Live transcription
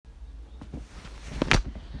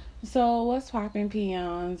So what's poppin'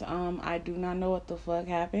 peons? I do not know what the fuck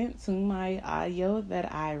happened to my audio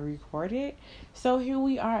that I recorded. So here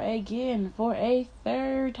we are again for a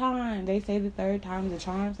third time. They say the third time's a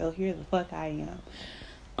charm, so here the fuck I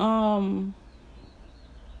am.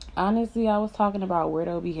 Honestly, I was talking about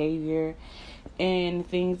weirdo behavior and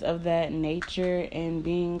things of that nature, and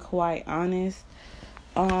being quite honest,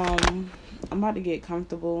 I'm about to get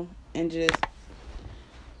comfortable and just,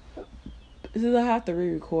 since I have to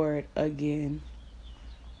re-record again,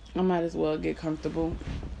 I might as well get comfortable.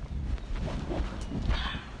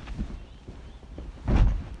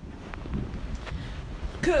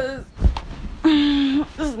 Cause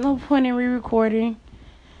there's no point in re-recording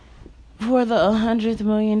for the 100th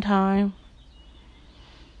million time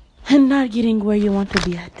and not getting where you want to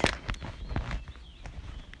be at.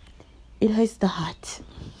 It hurts the heart.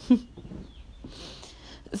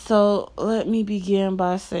 So let me begin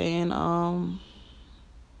by saying,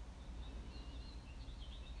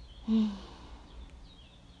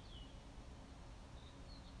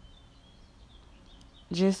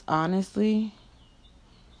 just honestly,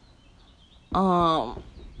 I'm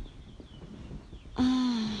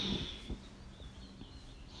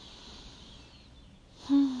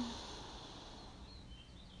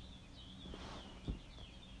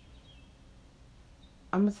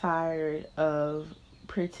tired of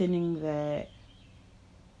pretending that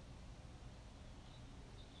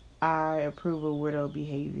I approve of weirdo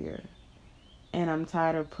behavior. And I'm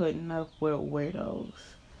tired of putting up with weirdos.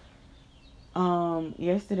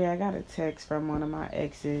 Yesterday I got a text from one of my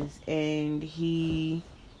exes, and he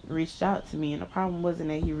reached out to me. And the problem wasn't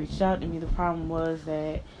that he reached out to me. The problem was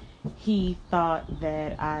that he thought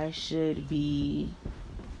that I should be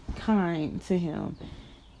kind to him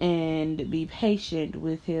and be patient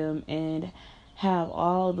with him and have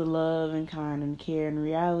all the love and kind and care. In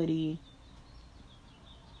reality,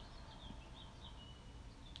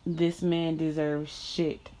 this man deserves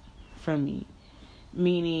shit from me.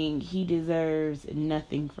 Meaning, he deserves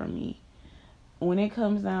nothing from me. When it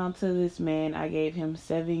comes down to this man, I gave him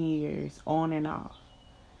 7 years on and off,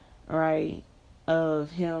 right? Of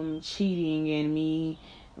him cheating and me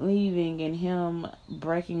leaving and him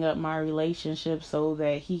breaking up my relationship so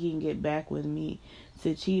that he can get back with me,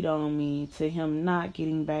 to cheat on me, to him not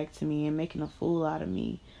getting back to me and making a fool out of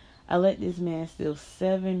me. I let this man steal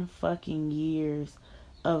 7 fucking years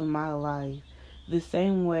of my life. The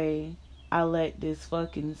same way I let this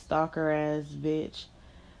fucking stalker ass bitch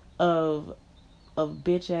of a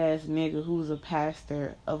bitch ass nigga who's a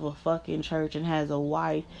pastor of a fucking church and has a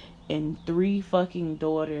wife and 3 fucking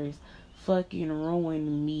daughters fucking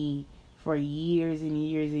ruin me for years and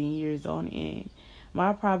years and years on end.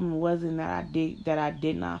 My problem wasn't that I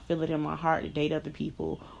did not feel it in my heart to date other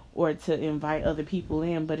people or to invite other people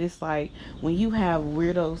in, but it's like when you have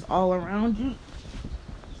weirdos all around you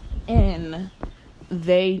and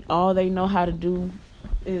all they know how to do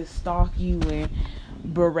is stalk you and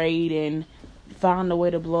berate and find a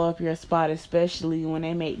way to blow up your spot, especially when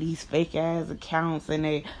they make these fake ass accounts and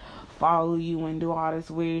they follow you and do all this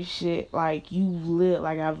weird shit. Like,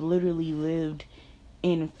 I've literally lived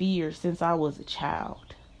in fear since I was a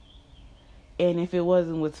child. And if it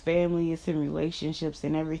wasn't with family, it's in relationships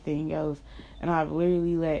and everything else. And I've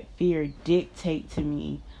literally let fear dictate to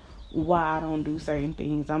me why I don't do certain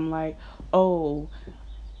things. I'm like, oh,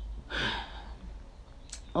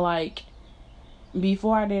 like,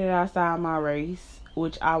 before I did it outside my race,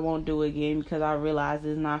 which I won't do again because I realize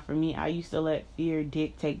it's not for me, I used to let fear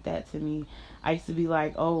dictate that to me. I used to be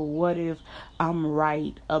like, oh, what if I'm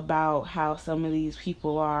right about how some of these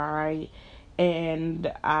people are, right? And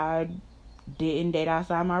I didn't date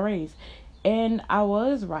outside my race. And I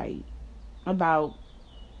was right about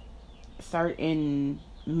certain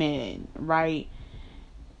men, right?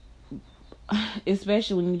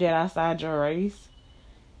 Especially when you date outside your race.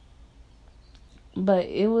 But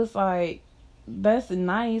it was like, that's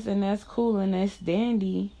nice and that's cool and that's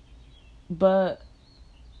dandy. But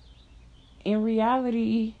in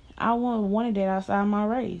reality, I wanted that outside my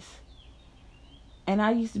race. And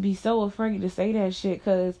I used to be so afraid to say that shit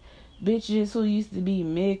because bitches who used to be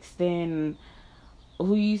mixed and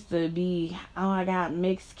who used to be, oh, I got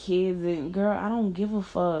mixed kids, and girl, I don't give a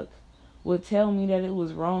fuck, would tell me that it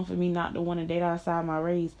was wrong for me not to want to date outside my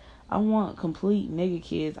race. I want complete nigga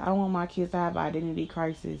kids. I don't want my kids to have identity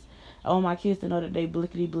crisis. I want my kids to know that they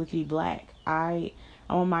blickety black. I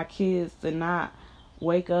want my kids to not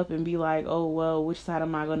wake up and be like, oh, well, which side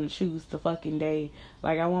am I going to choose the fucking day?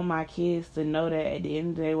 Like, I want my kids to know that at the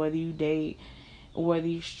end of the day, whether you date, whether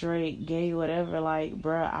you straight, gay, whatever, like,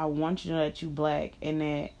 bruh, I want you to know that you black and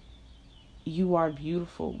that you are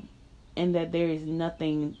beautiful. and that there is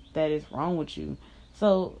nothing that is wrong with you.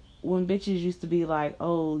 So when bitches used to be like,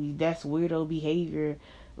 oh, that's weirdo behavior,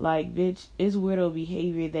 like, bitch, it's weirdo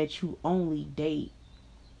behavior that you only date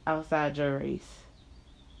outside your race.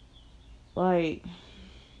 Like,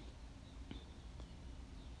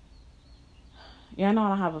 yeah, I know I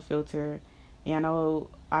don't have a filter. Yeah, I know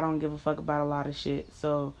I don't give a fuck about a lot of shit.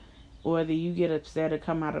 So whether you get upset or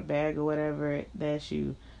come out of bag or whatever, that's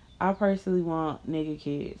you. I personally want nigga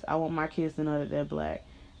kids. I want my kids to know that they're black.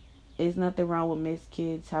 There's nothing wrong with mixed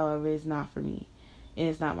kids. However, it's not for me.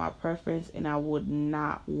 It's not my preference, and I would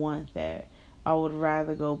not want that. I would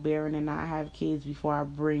rather go barren and not have kids before I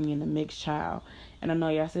bring in a mixed child. And I know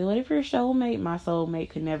y'all say, what if your soulmate? My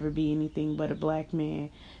soulmate could never be anything but a black man,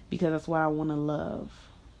 because that's what I want to love.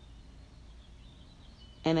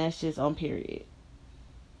 And that's just on period.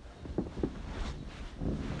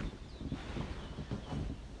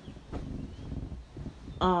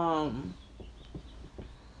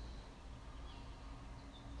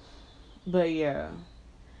 But yeah,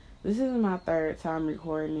 this is my third time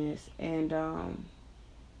recording this, and I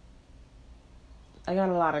got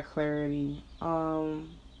a lot of clarity.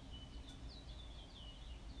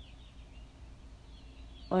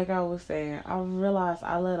 Like I was saying, I realized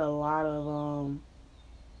I let a lot of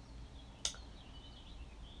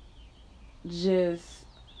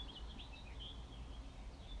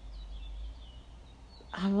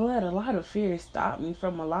I've let a lot of fear stop me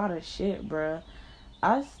from a lot of shit, bruh.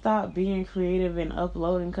 I stopped being creative and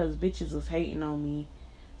uploading because bitches was hating on me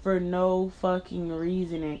for no fucking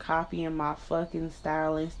reason and copying my fucking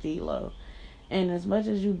style and stilo. And as much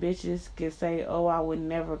as you bitches can say, oh, I would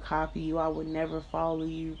never copy you, I would never follow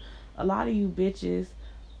you, a lot of you bitches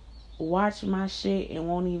watch my shit and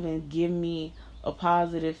won't even give me a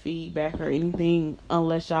positive feedback or anything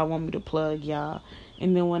unless y'all want me to plug y'all.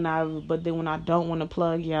 And then when I don't want to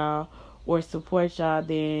plug y'all or support y'all,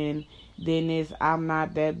 then it's, I'm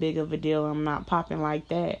not that big of a deal. I'm not popping like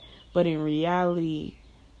that. But in reality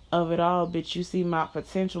of it all, bitch, you see my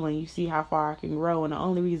potential and you see how far I can grow. And the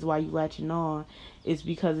only reason why you latching on is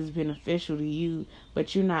because it's beneficial to you.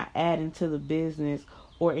 But you're not adding to the business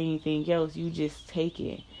or anything else. You just take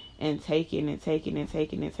it and taking and taking and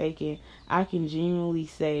taking and taking. I can genuinely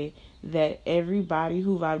say that everybody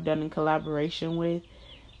who I've done a collaboration with,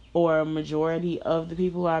 or a majority of the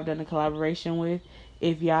people who I've done a collaboration with,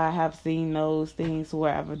 if y'all have seen those things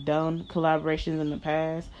where I've done collaborations in the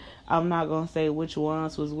past, I'm not going to say which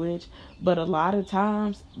ones was which, but a lot of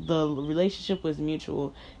times the relationship was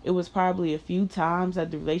mutual. It was probably a few times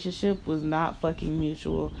that the relationship was not fucking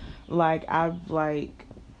mutual.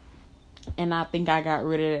 And I think I got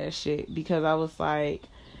rid of that shit because I was like,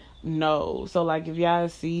 no. So like, if y'all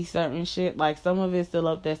see certain shit, like some of it's still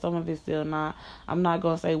up there, some of it's still not. I'm not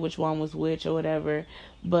gonna say which one was which or whatever,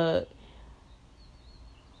 but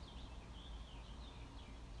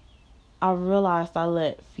I realized I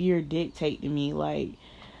let fear dictate to me. Like,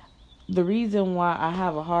 the reason why I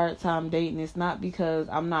have a hard time dating is not because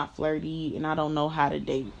I'm not flirty and I don't know how to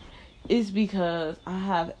date. It's because I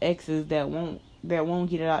have exes that won't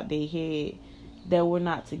get it out their head that we're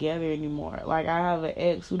not together anymore. Like, I have an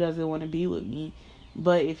ex who doesn't want to be with me,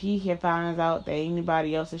 but if he finds out that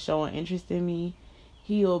anybody else is showing interest in me,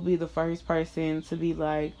 he'll be the first person to be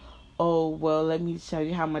like, oh, well, let me tell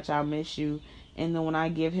you how much I miss you. And then when I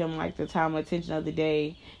give him like the time and attention of the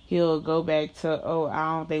day, he'll go back to, oh,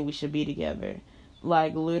 I don't think we should be together.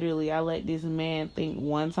 Like, literally, I let this man think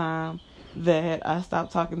one time that I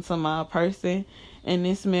stopped talking to my person, and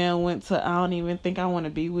this man went to, I don't even think I want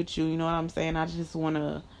to be with you. You know what I'm saying? I just want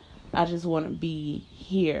to be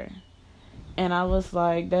here. And I was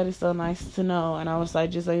like, that is so nice to know. And I was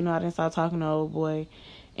like, just so you know, I didn't stop talking to old boy.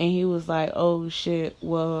 And he was like, oh shit,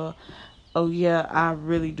 well, oh yeah, I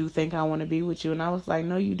really do think I want to be with you. And I was like,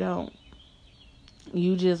 no, you don't.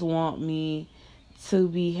 You just want me to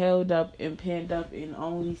be held up and pinned up and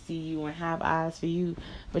only see you and have eyes for you.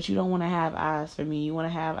 But you don't want to have eyes for me. You want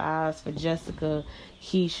to have eyes for Jessica,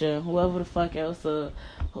 Keisha, whoever the fuck else, or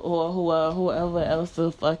whoever else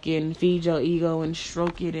to fucking feed your ego and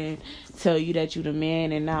stroke it and tell you that you the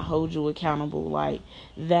man and not hold you accountable. Like,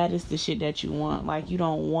 that is the shit that you want. Like, you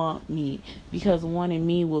don't want me, because wanting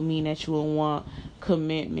me will mean that you will want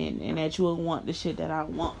commitment and that you will want the shit that I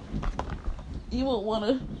want. You would want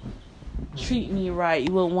to treat me right.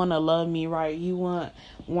 You would want to love me right. You want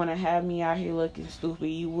to have me out here looking stupid.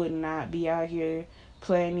 You would not be out here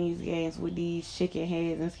playing these games with these chicken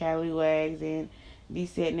heads and scallywags and be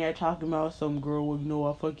sitting there talking about some girl with no,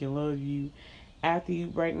 I fucking love you, after you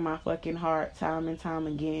break my fucking heart time and time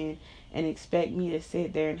again and expect me to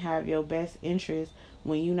sit there and have your best interest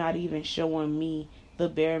when you're not even showing me the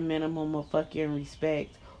bare minimum of fucking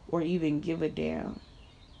respect or even give a damn.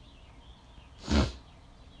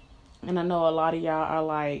 And I know a lot of y'all are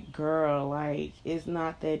like, girl, like, it's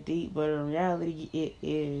not that deep, but in reality, it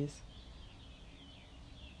is.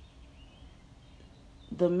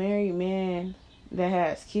 The married man that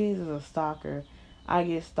has kids is a stalker. I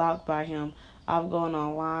get stalked by him. I've gone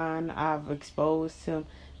online. I've exposed him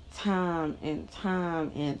time and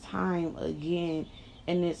time and time again.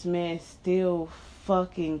 And this man still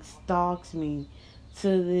fucking stalks me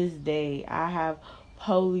to this day. I have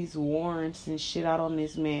police warrants and shit out on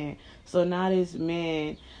this man. So now this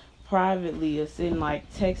man privately is sending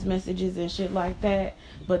like text messages and shit like that.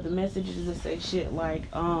 But the messages that say shit like,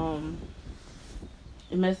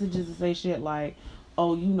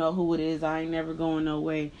 oh, you know who it is. I ain't never going no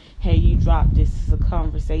way. Hey, you dropped this. It's a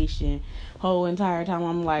conversation. Whole entire time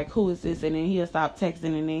I'm like, who is this? And then he'll stop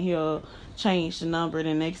texting and then he'll change the number. And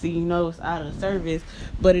the next thing you know, it's out of service.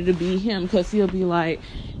 But it'll be him because he'll be like,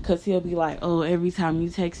 oh, every time you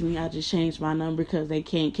text me, I just change my number because they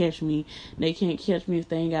can't catch me. They can't catch me if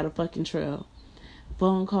they ain't got a fucking trail.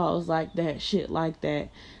 Phone calls like that, shit like that.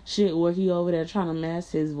 Shit where he over there trying to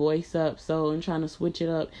mask his voice up and trying to switch it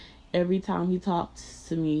up every time he talks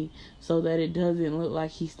to me so that it doesn't look like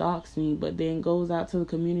he stalks me, but then goes out to the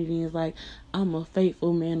community and is like, I'm a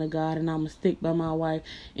faithful man of God and I'm a stick by my wife.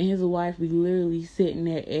 And his wife be literally sitting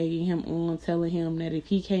there egging him on, telling him that if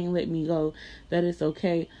he can't let me go, that it's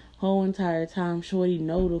okay. Whole entire time, shorty,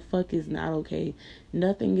 no, the fuck is not okay.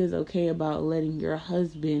 Nothing is okay about letting your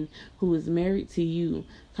husband, who is married to you,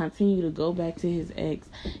 continue to go back to his ex.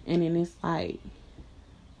 And then it's like,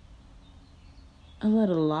 I let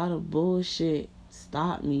a lot of bullshit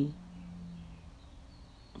stop me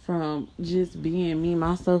from just being me,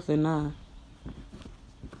 myself, and I.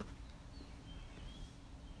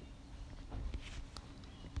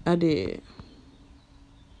 I did.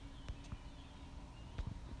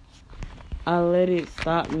 I let it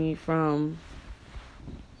stop me from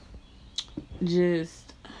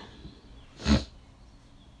just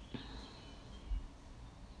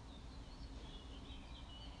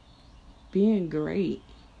being great.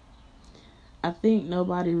 I think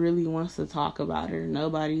nobody really wants to talk about it.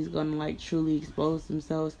 Nobody's gonna like truly expose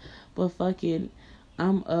themselves. But fucking,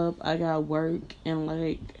 I'm up. I got work in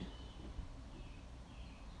like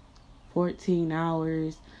 14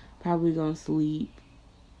 hours. Probably gonna sleep.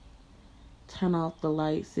 Turn off the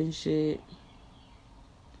lights and shit.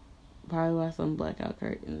 Probably watch some blackout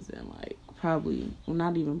curtains and like probably, well,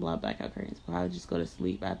 not even blackout curtains. Probably just go to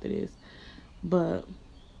sleep after this. But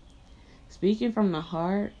speaking from the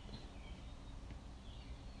heart,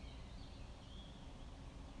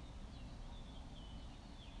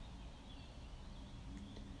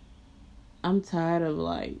 I'm tired of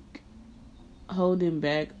like holding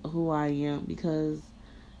back who I am because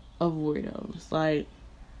of weirdos. Like,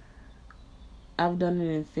 I've done it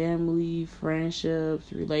in family,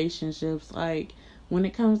 friendships, relationships. Like, when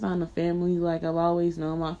it comes down to family, like, I've always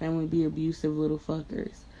known my family be abusive little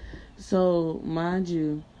fuckers. So, mind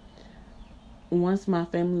you, once my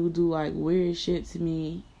family would do, like, weird shit to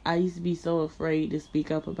me, I used to be so afraid to speak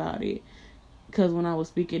up about it. Because when I was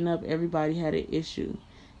speaking up, everybody had an issue.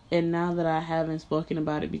 And now that I haven't spoken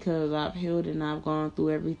about it because I've healed and I've gone through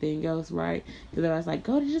everything else, right? Because I was like,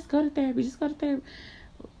 just go to therapy.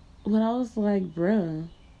 But I was like, bruh,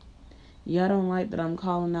 y'all don't like that I'm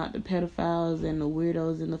calling out the pedophiles and the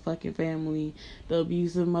weirdos in the fucking family, the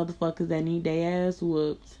abusive motherfuckers that need their ass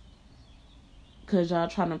whooped, because y'all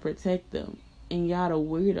trying to protect them. And y'all the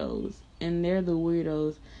weirdos. And they're the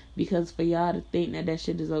weirdos. Because for y'all to think that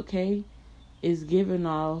shit is okay is giving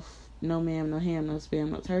off no ma'am, no ham, no spam,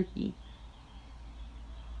 no turkey.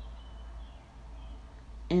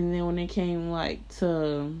 And then when it came like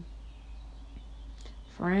to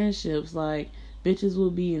friendships, like, bitches will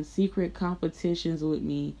be in secret competitions with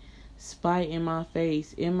me, spite in my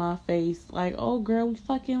face, like, oh girl, we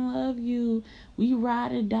fucking love you, we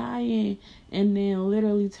ride or dying, and then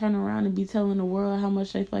literally turn around and be telling the world how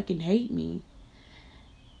much they fucking hate me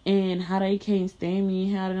and how they can't stand me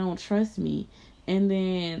and how they don't trust me. And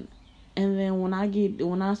then when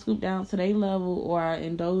I scoop down to their level or I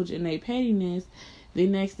indulge in their pettiness, the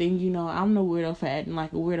next thing you know, I'm the weirdo for acting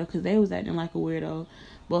like a weirdo because they was acting like a weirdo.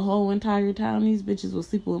 But whole entire time, these bitches was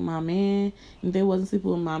sleeping with my man. If they wasn't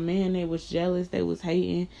sleeping with my man, they was jealous, they was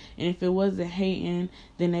hating. And if it wasn't hating,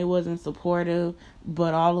 then they wasn't supportive.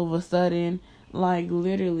 But all of a sudden, like,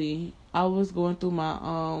 literally, I was going through my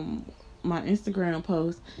Instagram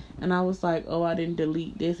post, and I was like, oh, I didn't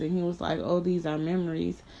delete this. And he was like, oh, these are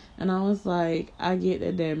memories. And I was like, I get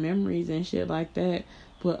that they're memories and shit like that.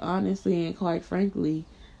 But honestly and quite frankly,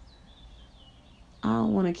 I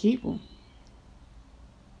don't want to keep them.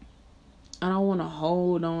 I don't want to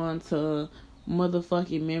hold on to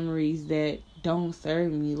motherfucking memories that don't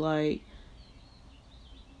serve me. Like,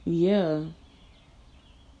 yeah,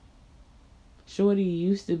 Shorty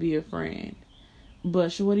used to be a friend,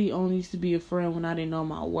 but Shorty only used to be a friend when I didn't know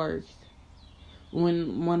my worth.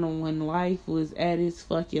 When life was at its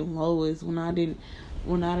fucking lowest, when I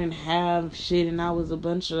didn't have shit and I was a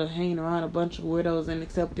bunch of hanging around a bunch of weirdos and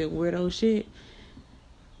accepting weirdo shit.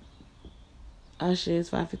 Our shit is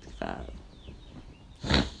 555.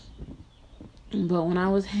 But when I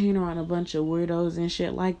was hanging around a bunch of weirdos and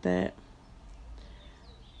shit like that,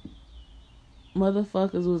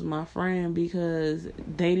 motherfuckers was my friend because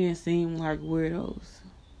they didn't seem like weirdos.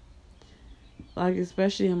 Like,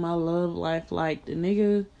 especially in my love life, like, the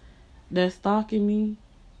nigga that's stalking me,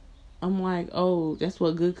 I'm like, oh, that's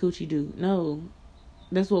what good coochie do. No,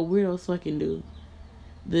 that's what weirdos fucking do.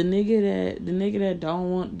 The nigga that don't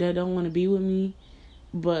want to be with me,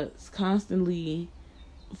 but constantly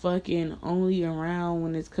fucking only around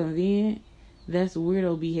when it's convenient, that's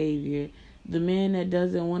weirdo behavior. The man that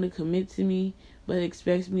doesn't want to commit to me but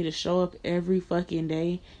expects me to show up every fucking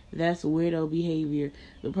day, that's weirdo behavior.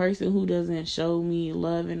 The person who doesn't show me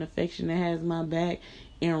love and affection, that has my back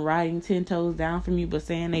and riding 10 toes down for me but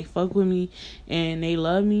saying they fuck with me and they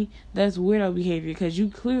love me, that's weirdo behavior, because you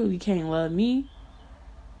clearly can't love me.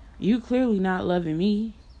 You clearly not loving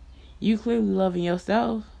me. You clearly loving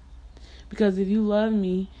yourself. Because if you love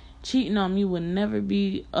me, cheating on me would never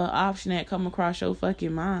be an option that come across your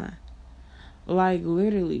fucking mind. Like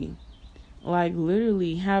literally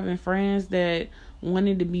having friends that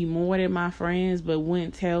wanted to be more than my friends but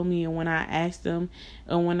wouldn't tell me, and when I asked them,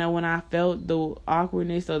 and when I felt the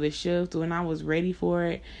awkwardness or the shift, when I was ready for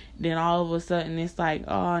it, then all of a sudden it's like,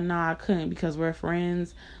 oh nah, I couldn't because we're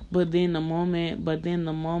friends. But then the moment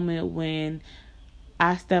when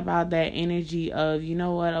I step out that energy of, you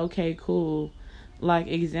know what, okay, cool. Like,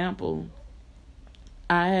 example,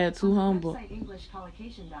 I had two homeboys. On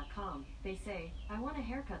EnglishCollocation.com, they say, I want a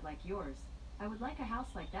haircut like yours. I would like a house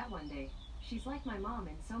like that one day. She's like my mom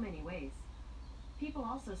in so many ways. People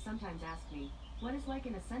also sometimes ask me, what is like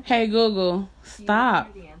in a sentence? Hey, Google,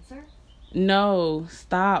 stop. Do you hear the answer? No,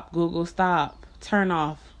 stop, Google, stop. Turn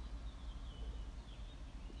off.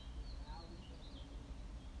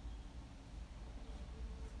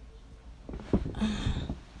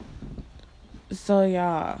 So,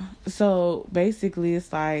 y'all, so basically it's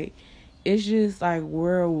just like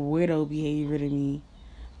we're widow behavior to me.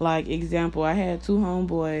 Like, example, I had two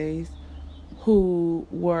homeboys who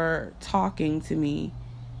were talking to me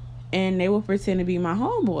and they would pretend to be my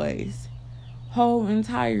homeboys. Whole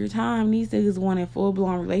entire time, these niggas wanted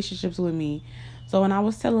full-blown relationships with me. So when I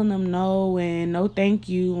was telling them no and no thank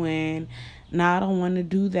you and nah, I don't want to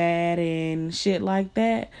do that and shit like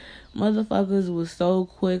that, motherfuckers was so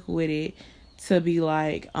quick with it to be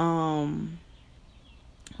like, what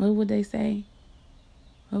would they say?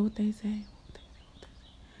 What would they say?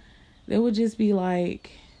 They would just be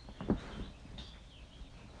like,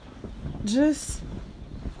 just,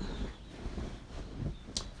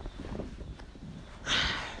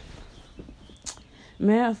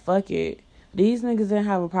 man, fuck it. These niggas didn't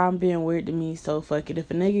have a problem being weird to me, so fuck it.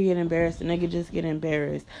 If a nigga get embarrassed, a nigga just get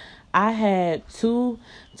embarrassed. I had two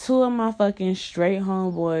of my fucking straight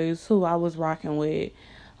homeboys who I was rocking with.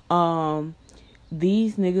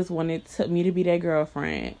 These niggas wanted me to be their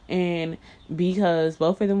girlfriend, and because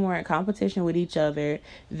both of them were in competition with each other,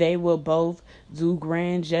 they would both do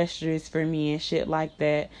grand gestures for me and shit like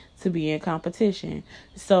that to be in competition.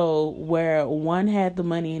 So where one had the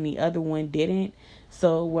money and the other one didn't,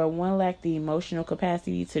 so where one lacked the emotional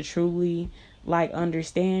capacity to truly like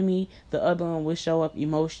understand me, the other one would show up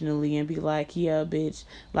emotionally and be like, yeah, bitch,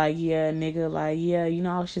 like, yeah, nigga, like, yeah, you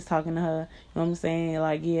know, I was just talking to her, you know what I'm saying,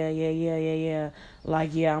 like, yeah,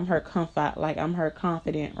 like, yeah, I'm her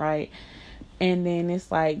confident, right? And then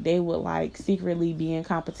it's like they would like secretly be in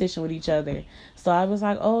competition with each other. So I was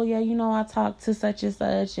like, oh yeah, you know, I talked to such and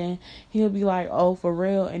such, and he'll be like, oh, for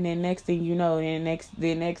real. And then next thing you know,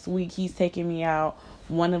 the next week he's taking me out,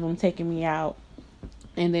 one of them taking me out.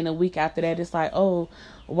 And then a week after that, it's like, oh,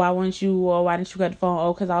 why didn't you get the phone?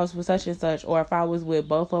 Oh, because I was with such and such. Or if I was with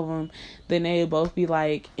both of them, then they would both be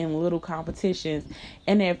like in little competitions.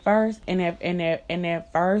 And at first,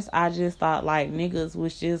 I just thought like niggas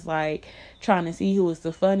was just like trying to see who was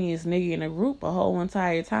the funniest nigga in the group a whole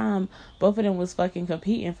entire time. Both of them was fucking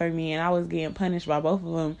competing for me, and I was getting punished by both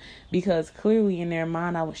of them because clearly in their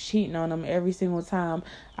mind I was cheating on them every single time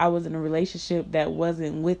I was in a relationship that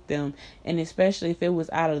wasn't with them. And especially if it was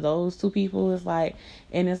out of those two people, it's like,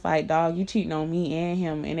 and And it's like, dog, you cheating on me and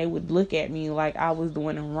him. And they would look at me like I was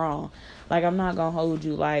doing them wrong. Like, I'm not going to hold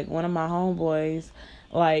you. Like, one of my homeboys,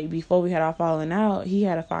 like, before we had our falling out, he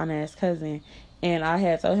had a fine-ass cousin. And I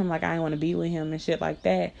had told him, like, I didn't want to be with him and shit like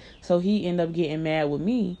that. So he ended up getting mad with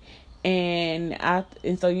me. And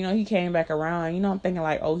so, you know, he came back around. You know, I'm thinking,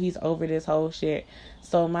 like, oh, he's over this whole shit.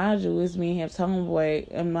 So, mind you, it's me and his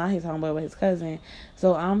homeboy, not his homeboy, but his cousin.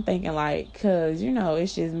 So, I'm thinking, like, because, you know,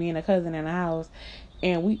 it's just me and a cousin in the house.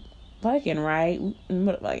 And we fucking, right?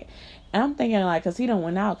 Like, and I'm thinking, like, because he done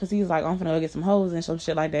went out, because he was like, I'm finna go get some hoes and some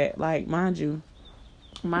shit like that. Like, mind you,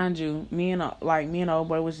 me and the old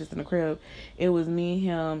boy was just in the crib. It was me,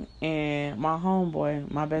 him, and my homeboy,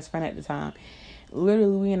 my best friend at the time.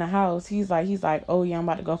 Literally, we in the house. He's like, oh yeah, I'm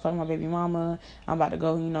about to go fuck my baby mama. I'm about to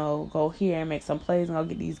go, you know, go here and make some plays and go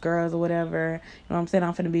get these girls or whatever. You know what I'm saying?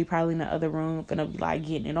 I'm finna be probably in the other room, finna be like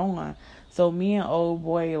getting it on. So me and old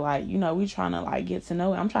boy, like, you know, we trying to like get to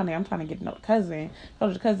know it. I'm trying to get to know the cousin.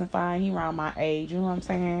 So the cousin fine, he around my age. You know what I'm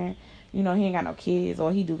saying? You know, he ain't got no kids,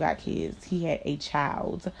 or he do got kids. He had a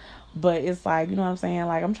child, but it's like, you know what I'm saying?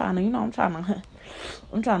 Like, I'm trying to handle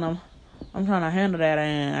that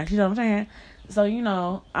ass. You know what I'm saying? So, you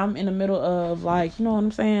know, I'm in the middle of, like, you know what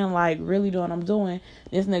I'm saying? Like, really doing what I'm doing.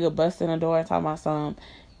 This nigga busted in the door and talking about something.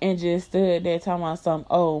 And just stood there talking about something.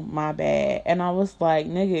 Oh, my bad. And I was like,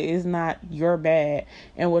 nigga, it's not your bad.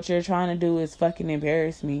 And what you're trying to do is fucking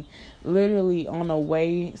embarrass me. Literally on the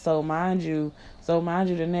way. So, mind you,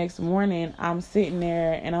 the next morning, I'm sitting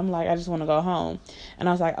there and I'm like, I just want to go home. And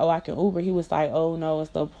I was like, oh, I can Uber. He was like, oh, no, it's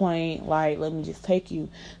the point. Like, let me just take you.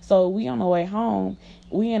 So, we on the way home.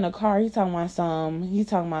 We in the car. He talking about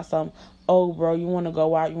some. Oh, bro, you want to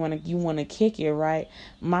go out? You want to kick it, right?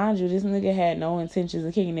 Mind you, this nigga had no intentions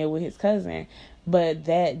of kicking it with his cousin. But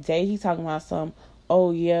that day, he talking about some.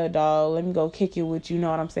 Oh yeah, dog. Let me go kick it with you.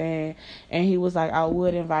 Know what I'm saying? And he was like, I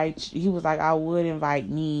would invite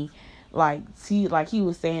me. Like, see, like he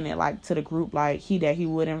was saying it like to the group, like he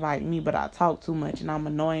would invite me, but I talk too much and I'm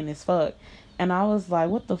annoying as fuck. And I was like,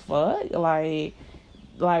 what the fuck? Like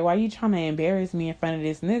why you trying to embarrass me in front of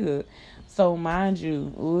this nigga? So mind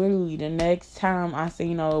you, literally the next time I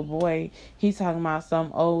seen old boy, he talking about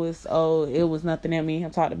it was nothing that me and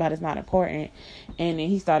him talked about, it's not important. And then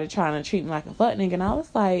he started trying to treat me like a fuck nigga. And I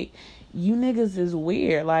was like, you niggas is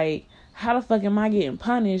weird. Like, how the fuck am I getting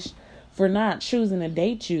punished for not choosing to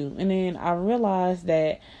date you? And then I realized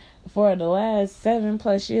that for the last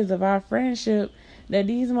 7+ years of our friendship, that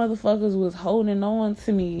these motherfuckers was holding on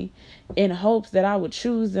to me in hopes that I would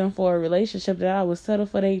choose them for a relationship, that I would settle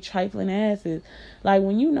for they trifling asses. Like,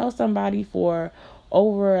 when you know somebody for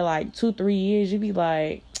over like 2-3 years, you be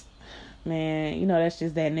like, man, you know, that's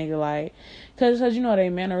just that nigga. Like, cause you know their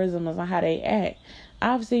mannerisms and how they act.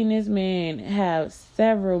 I've seen this man have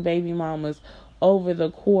several baby mamas over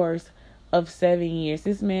the course of 7 years.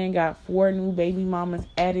 This man got 4 new baby mamas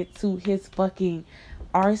added to his fucking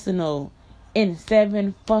arsenal in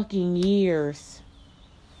 7 fucking years.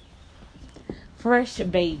 Fresh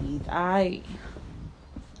babies.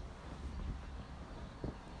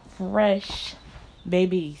 Fresh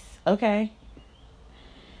babies. Okay?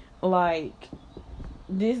 Like,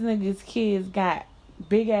 this nigga's kids got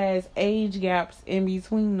big ass age gaps in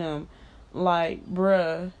between them. Like,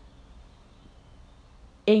 bruh.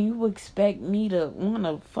 And you expect me to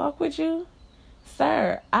wanna fuck with you?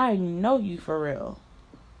 Sir, I know you for real.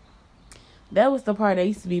 That was the part that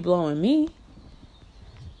used to be blowing me.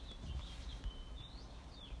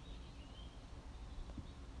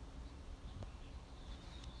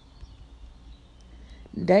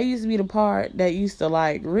 That used to be the part that used to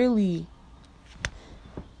like really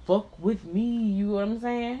fuck with me. You know what I'm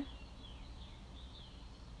saying?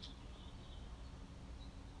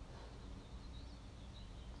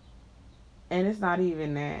 And it's not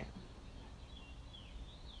even that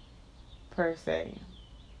per se.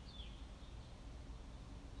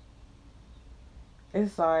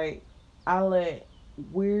 It's like I let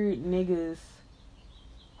weird niggas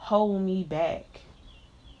hold me back.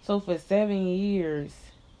 So for 7 years,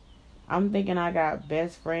 I'm thinking I got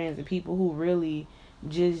best friends and people who really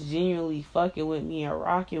just genuinely fucking with me and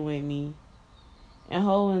rocking with me. And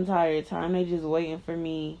whole entire time they just waiting for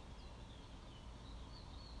me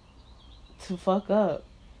to fuck up.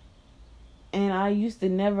 And I used to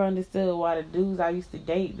never understood why the dudes I used to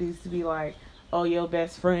date used to be like, oh, your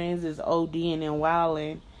best friends is ODing and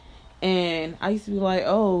wilding. And I used to be like,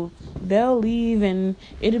 oh, they'll leave and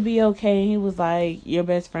it'll be okay. And he was like, your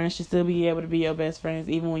best friends should still be able to be your best friends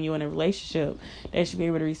even when you're in a relationship. They should be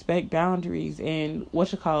able to respect boundaries and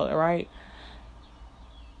right?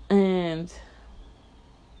 And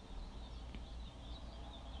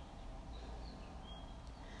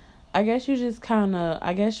I guess you just kind of,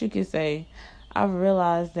 I guess you could say, I've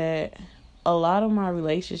realized that a lot of my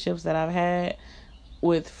relationships that I've had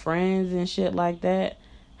with friends and shit like that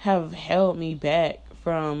have held me back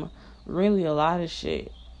from really a lot of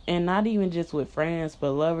shit. And not even just with friends,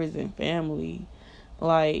 but lovers and family.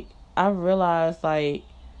 Like, I've realized, like,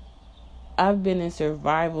 I've been in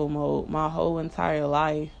survival mode my whole entire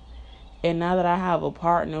life. And now that I have a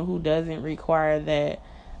partner who doesn't require that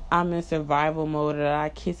I'm in survival mode, that I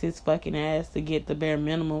kiss his fucking ass to get the bare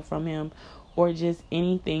minimum from him or just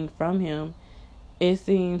anything from him, it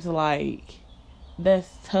seems like that's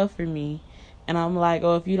tough for me. And I'm like,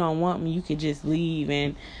 oh, if you don't want me, you could just leave.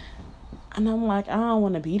 And I'm like, I don't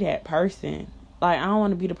want to be that person. Like, I don't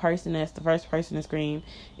want to be the person that's the first person to scream,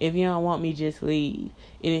 if you don't want me, just leave.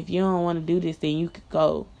 And if you don't want to do this, then you could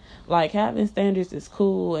go. Like, having standards is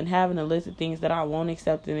cool, and having a list of things that I won't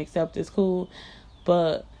accept and accept is cool.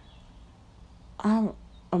 But I'm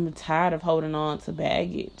tired of holding on to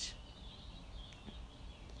baggage.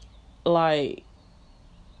 Like,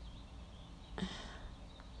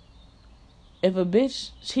 if a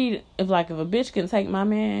bitch can take my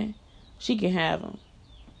man, she can have him.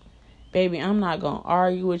 Baby, I'm not gonna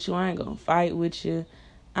argue with you. I ain't gonna fight with you.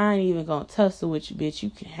 I ain't even gonna tussle with you, bitch. You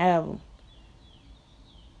can have him.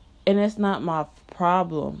 And that's not my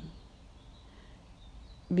problem.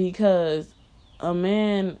 Because a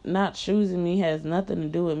man not choosing me has nothing to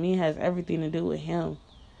do with me. It has everything to do with him.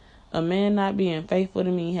 A man not being faithful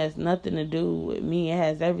to me has nothing to do with me. It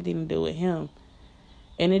has everything to do with him.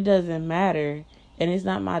 And it doesn't matter. And it's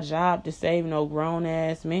not my job to save no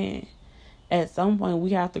grown-ass man. At some point, we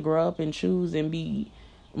have to grow up and choose and be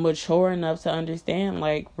mature enough to understand,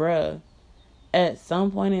 like, bruh, at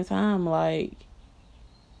some point in time, like,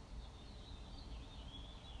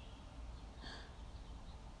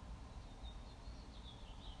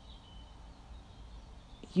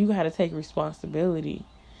 you got to take responsibility.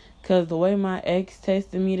 Because the way my ex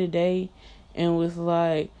texted me today and was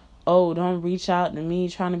like, oh, don't reach out to me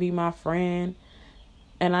trying to be my friend.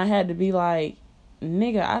 And I had to be like,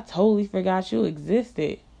 nigga, I totally forgot you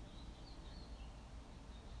existed.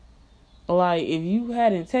 Like, if you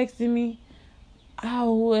hadn't texted me, I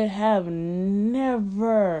would have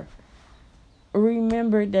never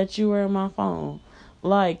remembered that you were in my phone.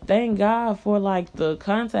 Like, thank God for, like, the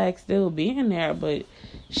contact still being there. But,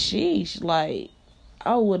 sheesh, like,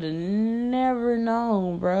 I would have never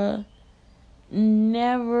known, bruh.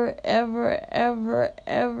 Never, ever, ever,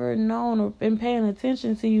 ever known or been paying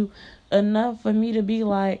attention to you enough for me to be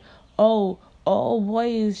like, oh, old boy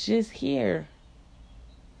is just here.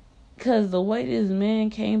 Because the way this man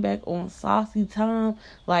came back on saucy time,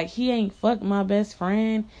 like he ain't fucked my best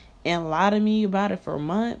friend and lied to me about it for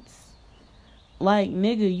months. Like,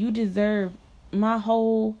 nigga, you deserve you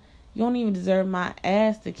don't even deserve my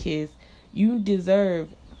ass to kiss. You deserve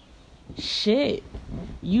shit.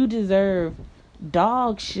 You deserve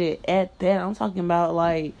dog shit at that. I'm talking about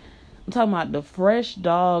the fresh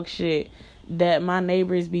dog shit that my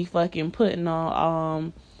neighbors be fucking putting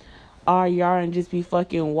on our yard and just be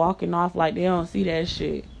fucking walking off like they don't see that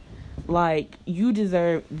shit. Like, you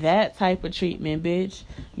deserve that type of treatment, bitch.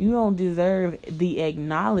 You don't deserve the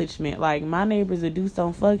acknowledgement. Like, my neighbors will do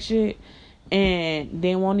some fuck shit and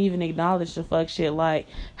they won't even acknowledge the fuck shit. Like,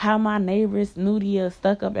 how my neighbor Snooty a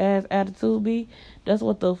stuck up ass attitude be, that's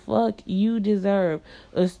what the fuck you deserve.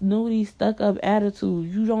 A snooty stuck up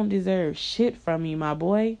attitude. You don't deserve shit from me, my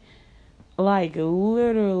boy. Like,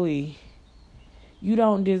 literally. You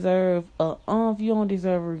don't deserve you don't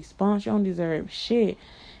deserve a response, you don't deserve shit.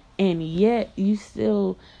 And yet you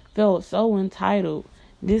still felt so entitled.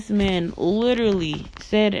 This man literally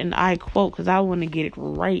said, and I quote, because I want to get it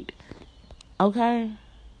right. Okay?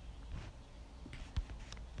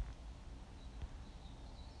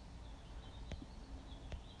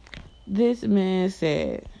 This man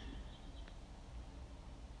said,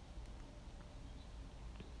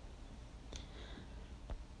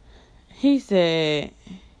 he said,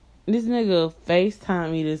 this nigga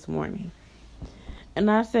FaceTimed me this morning.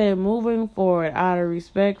 And I said, moving forward, out of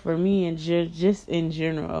respect for me and just in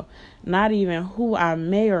general, not even who I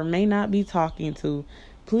may or may not be talking to,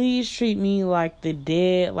 please treat me like the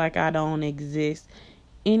dead, like I don't exist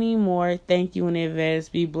anymore. Thank you in advance.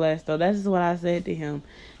 Be blessed. So that's what I said to him.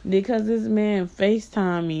 Because this man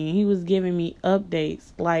FaceTimed me. He was giving me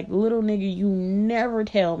updates. Like, little nigga, you never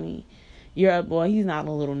tell me you're up. Boy, he's not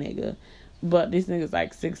a little nigga. But this nigga's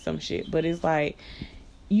like 6 some shit. But it's like,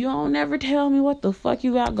 you don't never tell me what the fuck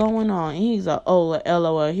you got going on. And he's like, oh,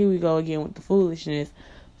 LOL, here we go again with the foolishness.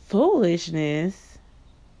 Foolishness?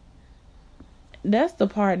 That's the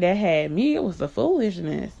part that had me. It was the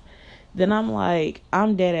foolishness. then I'm like,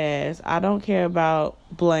 I'm dead ass. I don't care about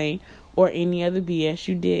blame or any other BS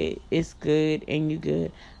you did. It's good and you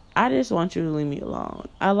good. I just want you to leave me alone.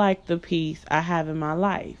 I like the peace I have in my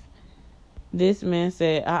life. This man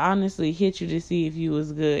said, I honestly hit you to see if you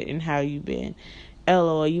was good and how you been.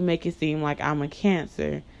 LOL, you make it seem like I'm a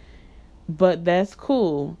cancer. But that's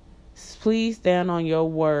cool. Please stand on your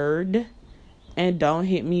word and don't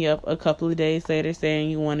hit me up a couple of days later saying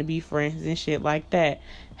you want to be friends and shit like that.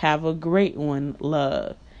 Have a great one,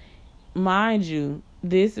 love. Mind you,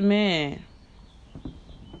 this man,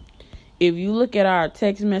 if you look at our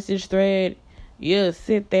text message thread, you'll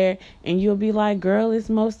sit there and you'll be like, girl, it's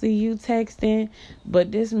mostly you texting.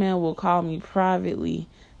 But this man will call me privately,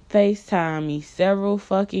 FaceTime me several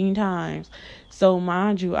fucking times. So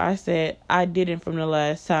mind you, I said I didn't from the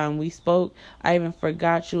last time we spoke. I even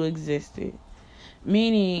forgot you existed.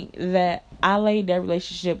 Meaning that I laid that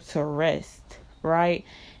relationship to rest, right?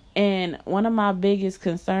 And one of my biggest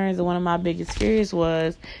concerns and one of my biggest fears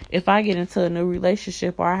was if I get into a new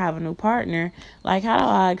relationship or I have a new partner, like, how do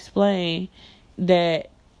I explain that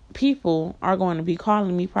people are going to be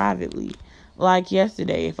calling me privately? Like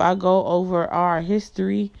yesterday, if I go over our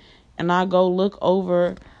history and I go look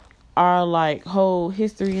over our like whole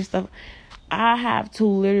history and stuff, I have to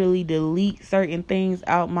literally delete certain things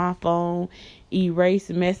out my phone, erase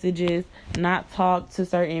messages, not talk to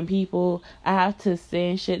certain people. I have to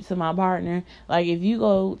send shit to my partner. Like, if you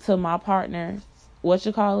go to my partner,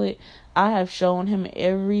 I have shown him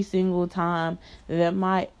every single time that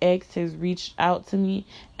my ex has reached out to me,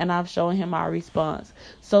 and I've shown him my response.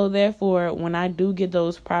 So therefore, when I do get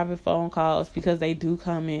those private phone calls, because they do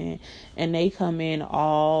come in, and they come in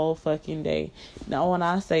all fucking day. Now, when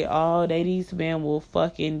I say all day, these men will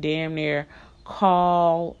fucking damn near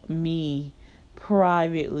call me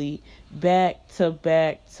privately, back to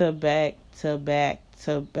back to back to back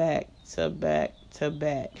to back to back to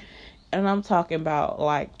back. And I'm talking about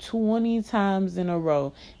like 20 times in a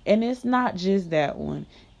row. And it's not just that one.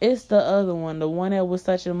 It's the other one. The one that was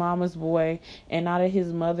such a mama's boy. And now that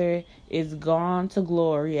his mother is gone to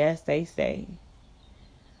glory, as they say.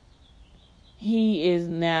 He is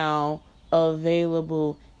now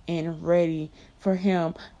available and ready for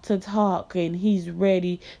him to talk. And he's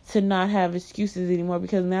ready to not have excuses anymore.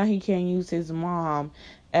 Because now he can't use his mom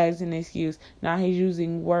as an excuse. Now he's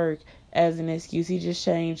using work as an excuse. He just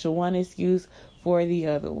changed one excuse for the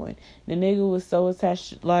other one. The nigga was so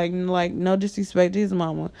attached, like no disrespect to his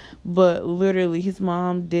mama, but literally his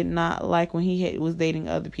mom did not like when he was dating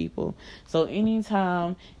other people. So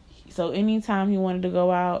anytime he wanted to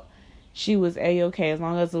go out, she was A-okay as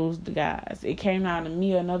long as it was the guys. It came out to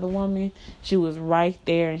me or another woman, she was right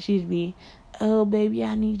there, and she'd be, oh baby,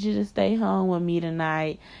 I need you to stay home with me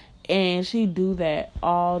tonight. And she do that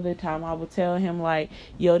all the time. I would tell him like,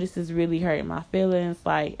 yo, this is really hurting my feelings,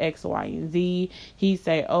 like X, Y, and Z. He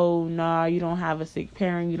say, oh, nah, you don't have a sick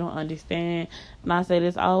parent. You don't understand. And I said,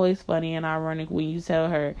 it's always funny and ironic when you tell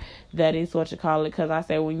her that it's what you call it. Because I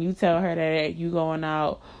said, when you tell her that you going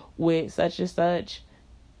out with such and such,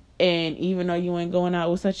 and even though you ain't going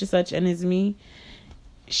out with such and such and it's me,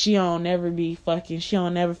 she don't never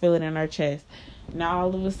feel it in her chest. Now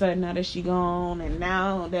all of a sudden, now that she gone, and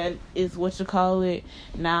now that is what you call it,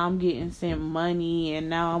 now I'm getting sent money, and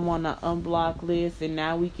now I'm on the unblock list, and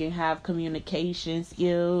now we can have communication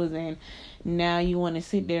skills, and now you want to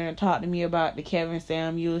sit there and talk to me about the Kevin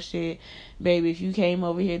Samuel shit. Baby, if you came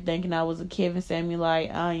over here thinking I was a Kevin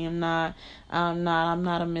Samuelite, I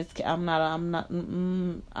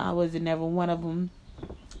wasn't never one of them.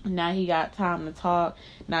 Now he got time to talk.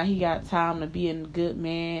 Now he got time to be a good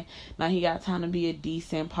man. Now he got time to be a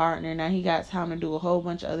decent partner. Now he got time to do a whole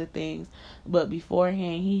bunch of other things. But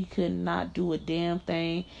beforehand, he could not do a damn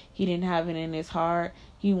thing. He didn't have it in his heart.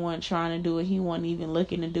 He wasn't trying to do it. He wasn't even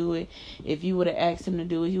looking to do it. If you would have asked him to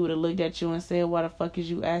do it, he would have looked at you and said, why the fuck is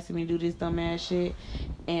you asking me to do this dumb ass shit?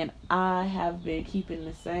 And I have been keeping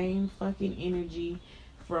the same fucking energy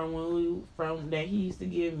from that he used to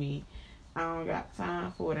give me. I don't got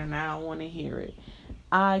time for it, and I don't want to hear it.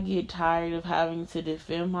 I get tired of having to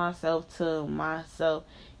defend myself to myself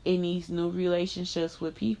in these new relationships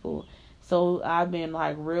with people. So I've been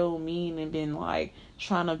like real mean and been like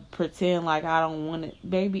trying to pretend like I don't want it.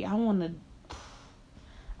 Baby, I wanted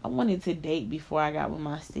to date before I got with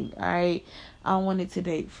my stink, alright? I wanted to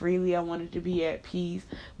date freely. I wanted to be at peace.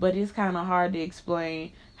 But it's kind of hard to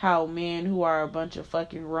explain how men who are a bunch of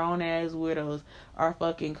fucking grown-ass widows are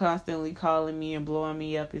fucking constantly calling me and blowing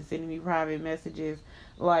me up and sending me private messages.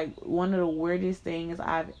 Like, one of the weirdest things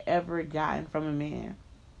I've ever gotten from a man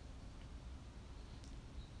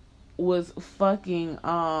was fucking,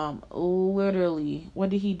 literally, what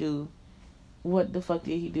did he do? What the fuck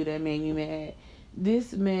did he do that made me mad?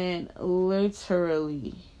 This man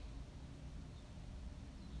literally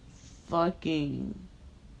fucking...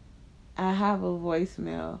 I have a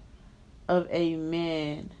voicemail of a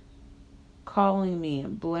man calling me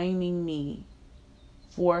and blaming me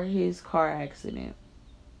for his car accident.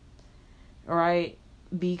 Right?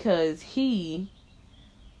 Because he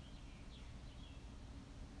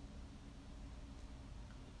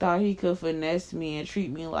thought he could finesse me and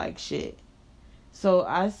treat me like shit. So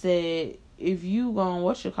I said, if you gonna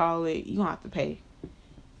you gonna have to pay.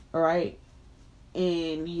 Alright?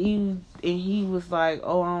 And he was like,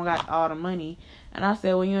 oh, I don't got all the money. And I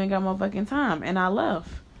said, well, you ain't got my fucking time. And I left.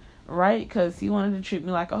 Right? Because he wanted to treat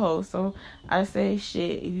me like a hoe. So I said,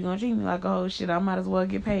 shit, if you gonna treat me like a hoe, shit, I might as well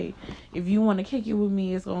get paid. If you want to kick it with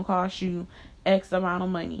me, it's gonna cost you X amount of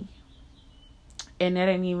money. And that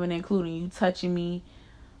ain't even including you touching me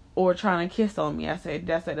or trying to kiss on me. I said,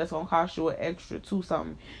 that's gonna cost you an extra $2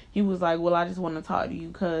 something. He was like, well, I just want to talk to you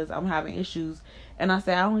because I'm having issues. And I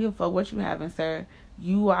said, I don't give a fuck what you having, sir.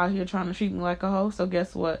 You out here trying to treat me like a hoe. So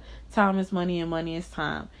guess what? Time is money and money is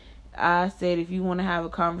time. I said, if you want to have a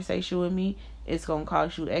conversation with me, it's gonna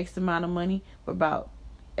cost you X amount of money for about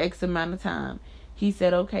X amount of time. He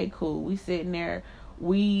said, okay, cool. We sitting there.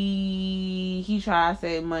 He tried, I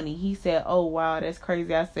said money. He said, oh, wow, that's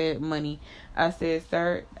crazy. I said money. I said,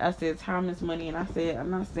 sir, I said time is money. And I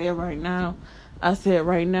said right now,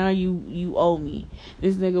 you owe me.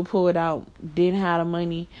 This nigga pulled out, didn't have the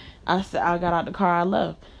money. I said, I got out the car, I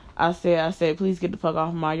left. I said, please get the fuck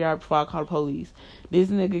off my yard before I call the police. This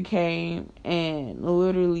nigga came and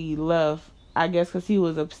literally left, I guess because he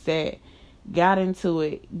was upset. Got into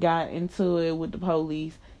it with the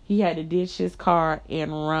police. He had to ditch his car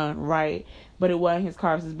and run, right? But it wasn't his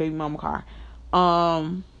car, it was his baby mama car.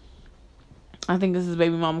 I think this is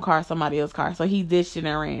baby mama car, somebody else's car. So he ditched it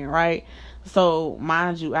and ran, right? So,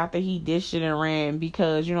 mind you, after he ditched it and ran,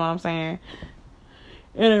 because, you know what I'm saying?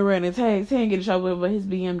 And it ran and tags. He didn't get in trouble with it, but his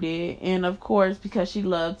BM did. And, of course, because she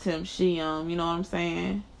loved him, she, you know what I'm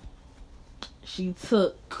saying? She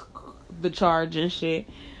took the charge and shit.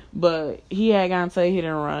 But he had gotten to a hit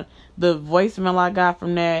and run. The voicemail I got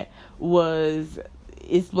from that was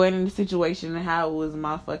explaining the situation and how it was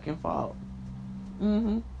my fucking fault.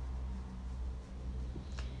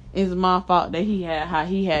 It's my fault that he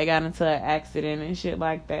had gotten into an accident and shit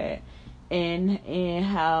like that. And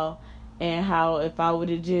how if I would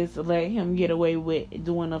have just let him get away with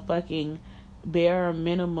doing a fucking bare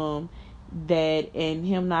minimum, that, and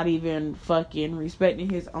him not even fucking respecting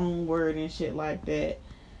his own word and shit like that,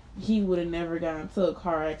 he would have never gotten into a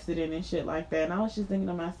car accident and shit like that. And I was just thinking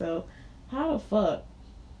to myself, how the fuck?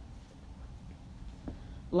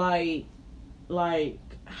 Like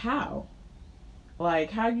how?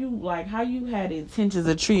 How you had intentions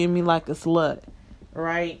of treating me like a slut,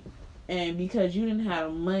 right? And because you didn't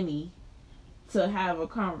have money to have a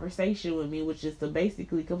conversation with me, which is to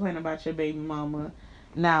basically complain about your baby mama,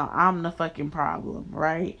 now I'm the fucking problem,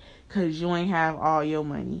 right? Because you ain't have all your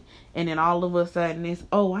money. And then all of a sudden it's,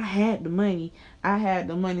 oh, I had the money.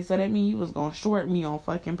 So that means you was going to short me on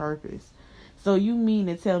fucking purpose. So you mean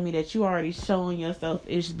to tell me that you already showing yourself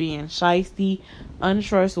as being shysty,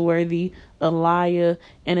 untrustworthy, a liar,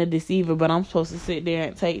 and a deceiver, but I'm supposed to sit there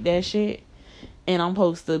and take that shit? And I'm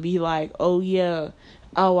supposed to be like, oh yeah,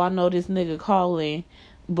 oh, I know this nigga calling,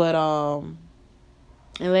 but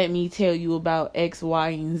and let me tell you about X, Y,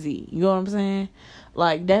 and Z. You know what I'm saying?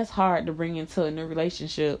 Like, that's hard to bring into a new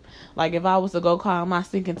relationship. Like, if I was to go call my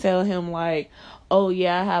stink and tell him, like, oh,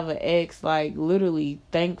 yeah, I have an ex, like, literally,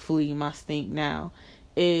 thankfully, my stink now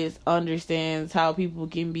understands how people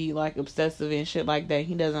can be, like, obsessive and shit like that.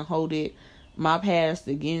 He doesn't hold my past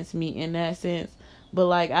against me in that sense. But,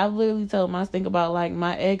 like, I've literally told my stink about, like,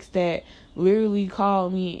 my ex that literally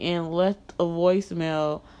called me and left a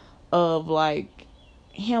voicemail of, like,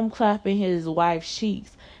 him clapping his wife's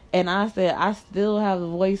cheeks. And I said, I still have the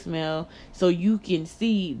voicemail so you can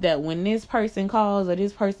see that when this person calls or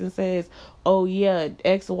this person says, oh yeah,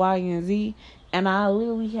 X, Y, and Z, and I've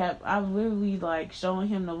literally like showing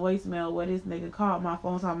him the voicemail where this nigga called my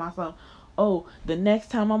phone, talking about something. Oh, the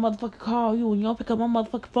next time I motherfucking call you and you don't pick up my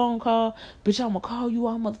motherfucking phone call, bitch, I'm gonna call you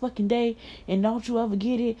all motherfucking day, and don't you ever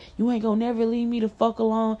get it. You ain't gonna never leave me the fuck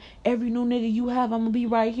alone. Every new nigga you have, I'm gonna be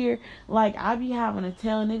right here. Like, I be having to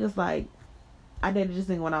tell niggas, like, I dated this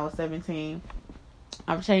nigga when I was 17.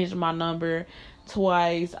 I've changed my number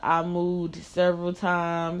twice. I moved several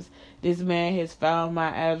times. This man has found my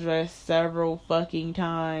address several fucking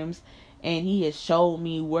times. and he has showed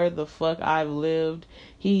me where the fuck I've lived.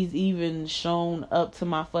 He's even shown up to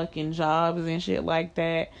my fucking jobs and shit like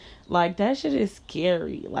that. Like, that shit is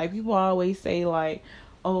scary. Like, people always say, like,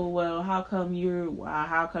 oh, well, how come you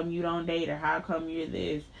don't date, or how come you're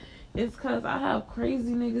this? It's because I have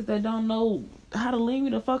crazy niggas that don't know how to leave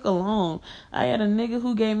me the fuck alone. I had a nigga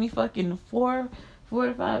who gave me fucking four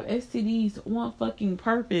to five STDs on fucking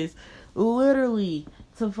purpose, literally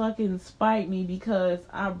to fucking spite me because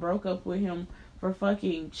I broke up with him for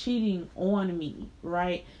fucking cheating on me,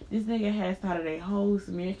 right? This nigga had started a whole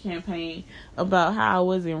smear campaign about how I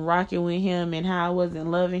wasn't rocking with him and how I wasn't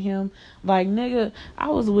loving him. Like, nigga, I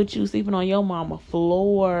was with you sleeping on your mama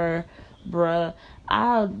floor, bruh.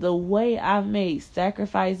 The way I've made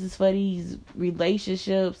sacrifices for these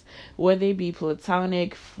relationships, whether it be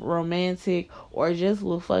platonic, romantic, or just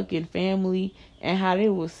with fucking family, and how they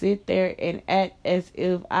will sit there and act as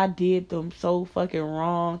if I did them so fucking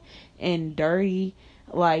wrong and dirty.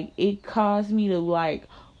 Like, it caused me to, like,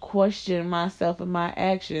 question myself and my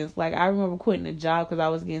actions. Like, I remember quitting a job because I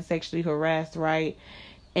was getting sexually harassed, right?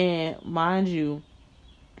 And mind you,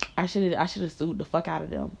 I should have sued the fuck out of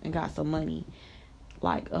them and got some money,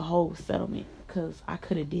 like a whole settlement, because I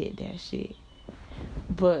could have did that shit.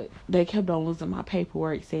 But they kept on losing my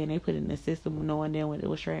paperwork, saying they put it in the system knowing then when it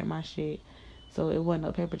was shredding my shit. So it wasn't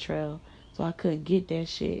a paper trail. So I couldn't get that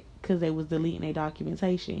shit because they was deleting their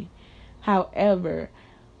documentation. However,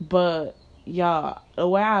 but y'all, the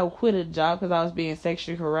way I quit a job because I was being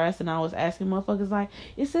sexually harassed, and I was asking motherfuckers like,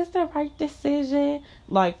 is this the right decision?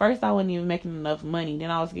 Like, first I wasn't even making enough money,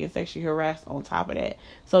 then I was getting sexually harassed on top of that.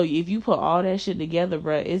 So if you put all that shit together,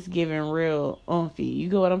 bruh, it's giving real umphy. You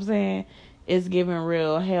get what I'm saying? It's giving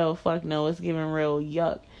real hell fuck no. It's giving real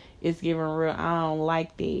yuck. It's giving real I don't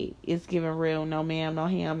like that. It's giving real no ma'am, no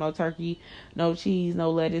ham, no turkey, no cheese,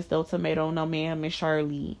 no lettuce, no tomato, no ma'am, and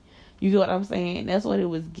Shirley. You get what I'm saying? That's what it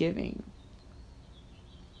was giving.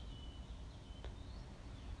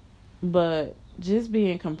 But just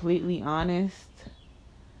being completely honest,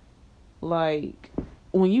 like,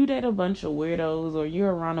 when you date a bunch of weirdos, or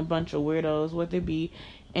you're around a bunch of weirdos, whether it be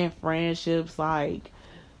in friendships, like,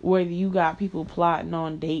 whether you got people plotting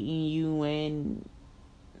on dating you and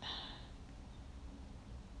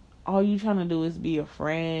all you trying to do is be a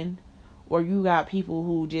friend, or you got people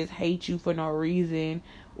who just hate you for no reason,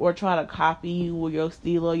 or try to copy you with your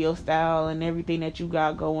style or your style and everything that you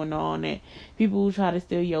got going on, and people who try to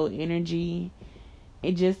steal your energy,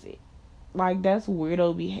 it just, like, that's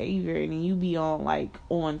weirdo behavior. And you be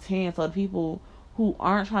on 10. So the people who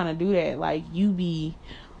aren't trying to do that, like, you be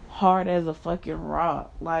hard as a fucking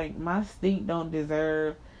rock. Like, my stink don't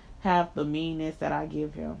deserve half the meanness that I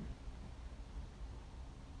give him.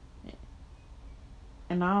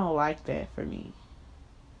 And I don't like that for me.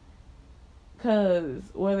 Because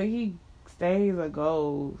whether he stays or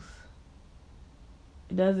goes,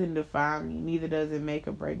 it doesn't define me. Neither does it make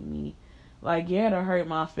or break me. Like, yeah, it'll hurt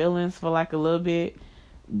my feelings for like a little bit.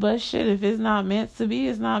 But shit, if it's not meant to be,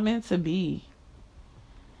 it's not meant to be.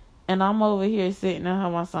 And I'm over here sitting there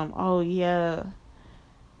having some, oh yeah.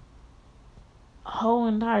 Whole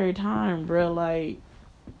entire time, bro, like,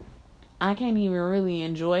 I can't even really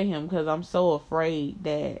enjoy him because I'm so afraid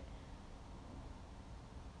that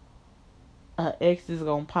an ex is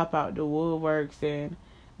going to pop out the woodworks and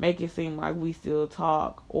make it seem like we still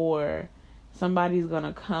talk, or somebody's going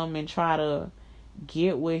to come and try to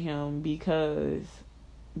get with him because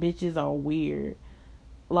bitches are weird.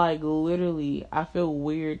 Like, literally, I feel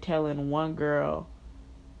weird telling one girl,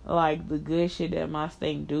 like, the good shit that my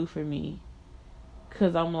stink do for me.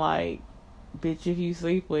 Because I'm like, bitch, if you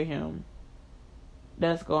sleep with him,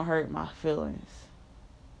 that's gonna hurt my feelings.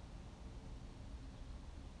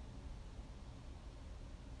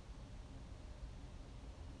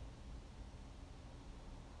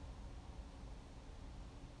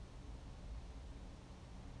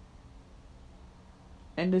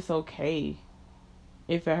 And it's okay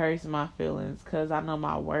if it hurts my feelings, because I know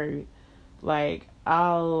my worth. Like,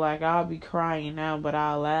 I'll be crying now, but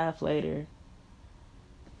I'll laugh later.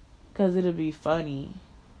 Because it'll be funny.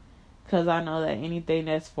 Because I know that anything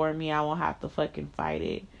that's for me, I won't have to fucking fight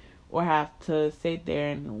it, or have to sit there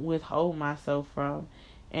and withhold myself from.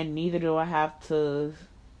 And neither do I have to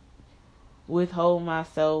withhold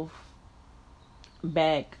myself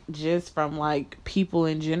back just from, like, people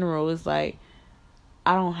in general. It's like,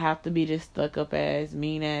 I don't have to be this stuck up ass,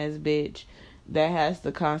 mean ass bitch that has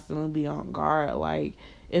to constantly be on guard. Like,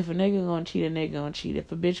 if a nigga gonna cheat, a nigga gonna cheat.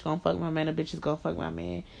 If a bitch gonna fuck my man, a bitch is gonna fuck my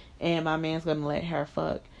man. And my man's gonna let her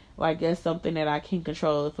fuck. Like, that's something that I can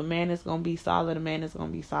control. If a man is gonna be solid, a man is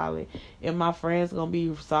gonna be solid. If my friends gonna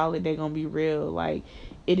be solid, they gonna be real. Like,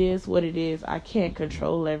 it is what it is. I can't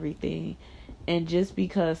control everything. And just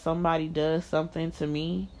because somebody does something to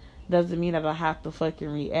me doesn't mean that I have to fucking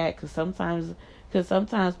react. Cause sometimes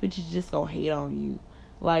bitches just gonna hate on you.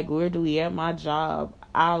 Like, literally at my job,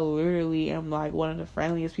 I literally am like one of the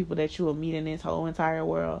friendliest people that you will meet in this whole entire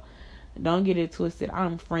world. Don't get it twisted.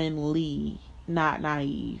 I'm friendly, not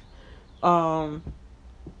naive. So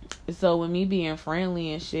with me being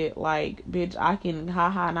friendly and shit, like, bitch, I can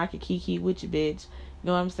haha and I can kiki with you, bitch. You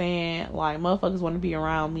know what I'm saying? Like, motherfuckers want to be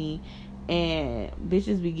around me, and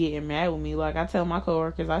bitches be getting mad with me. Like, I tell my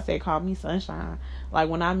coworkers, I say, call me Sunshine. Like,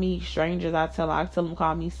 when I meet strangers, I tell them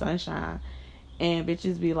call me Sunshine, and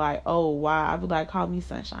bitches be like, oh wow. I be like, call me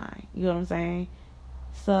Sunshine. You know what I'm saying?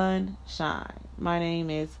 Sunshine. My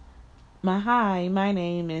name is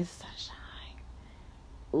Sunshine.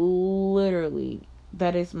 Literally,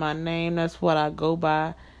 that is my name. That's what I go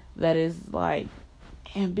by. That is like,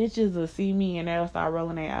 and bitches will see me and they'll start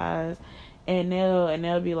rolling their eyes, and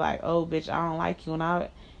they'll be like, oh bitch, I don't like you.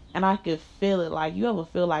 And I could feel it. Like, you ever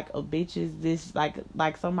feel like a bitch is this,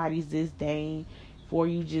 like somebody's disdain for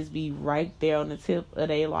you just be right there on the tip of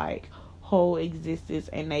their like whole existence,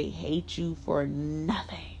 and they hate you for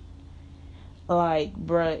nothing. Like,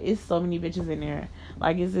 bruh, it's so many bitches in there.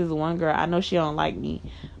 Like, it's this one girl, I know she don't like me,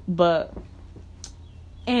 but,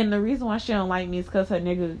 and the reason why she don't like me is because her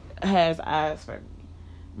nigga has eyes for me.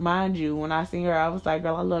 Mind you, when I seen her, I was like,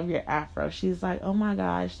 girl, I love your afro. She's like, oh my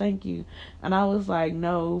gosh, thank you. And I was like,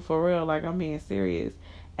 no, for real, like, I'm being serious.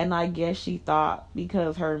 And I guess she thought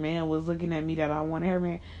because her man was looking at me that I wanted her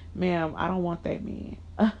man. Ma'am, I don't want that man.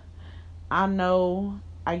 I know,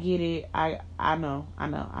 I get it. I know,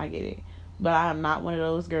 I get it. But I'm not one of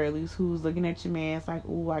those girlies who's looking at your man. It's like,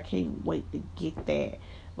 ooh, I can't wait to get that.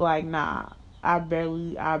 Like, nah, I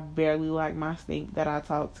barely like my stink that I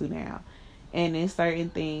talk to now. And there's certain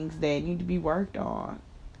things that need to be worked on.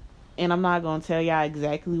 And I'm not going to tell y'all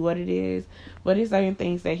exactly what it is, but it's certain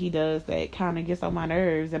things that he does that kind of gets on my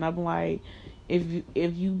nerves. And I'm like, if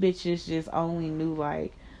you bitches just only knew,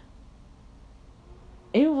 like,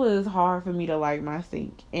 it was hard for me to like my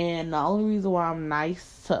stink. And the only reason why I'm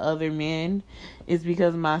nice to other men is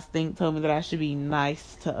because my stink told me that I should be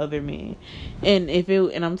nice to other men. And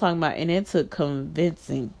I'm talking about, and it took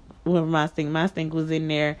convincing with my stink was in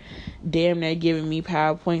there damn near giving me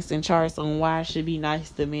PowerPoints and charts on why I should be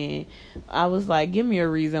nice to men. I was like, give me a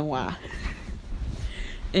reason why.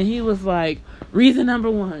 And he was like, reason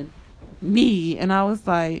number 1, me. And I was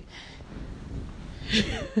like,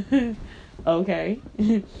 okay.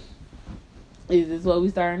 Is this what we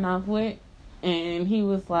starting off with? And he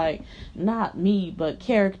was like, not me, but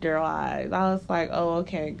character wise. I was like, oh,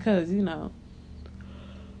 okay. Cause, you know,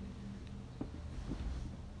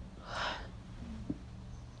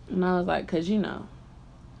 and I was like, cause you know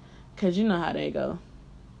how they go.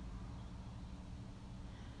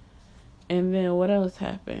 And then what else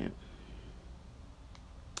happened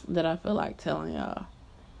that I feel like telling y'all?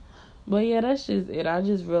 But yeah, that's just it. I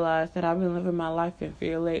just realized that I've been living my life in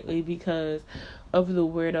fear lately because of the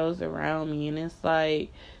weirdos around me. And it's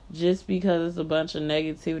like, just because it's a bunch of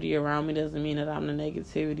negativity around me doesn't mean that I'm the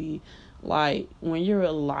negativity. Like, when you're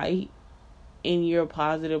a light and you're a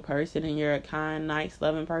positive person and you're a kind, nice,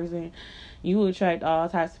 loving person, you attract all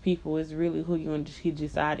types of people. It's really who you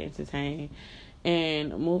decide to entertain.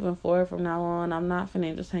 And moving forward from now on, I'm not finna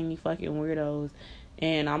entertain you fucking weirdos.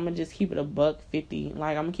 And I'm gonna just keep it $1.50.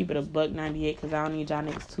 Like, I'm gonna keep it $1.98 because I don't need y'all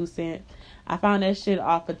niggas 2 cents. I found that shit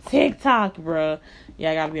off of TikTok, bruh. Yeah,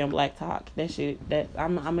 I gotta be on Black Talk. That shit, that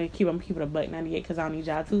I'm gonna keep it $1.98 because I don't need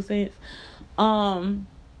y'all 2 cents. I'm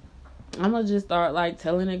gonna just start, like,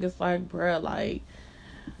 telling niggas, like, bruh, like,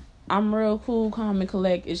 I'm real cool, calm, and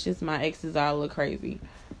collect. It's just my exes all look crazy.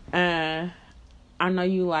 And I know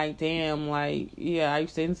you like, damn, like, yeah, I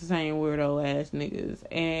used to entertain weirdo ass niggas.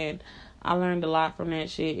 And I learned a lot from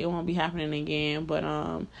that shit. It won't be happening again. But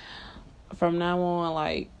from now on,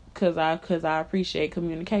 like, cause I appreciate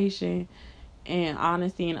communication and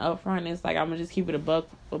honesty and upfrontness. Like, I'm gonna just keep it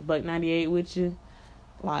 $1.98 with you,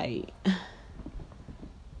 like,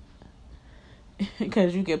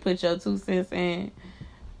 cause you can put your 2 cents in.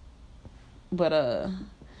 But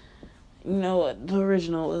you know what? The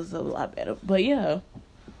original was a lot better. But yeah,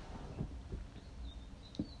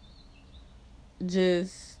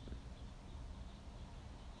 just,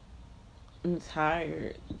 I'm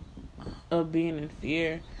tired of being in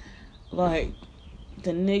fear. Like,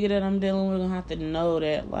 the nigga that I'm dealing with gonna have to know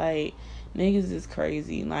that, like, niggas is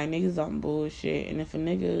crazy. Like, niggas on bullshit. And if a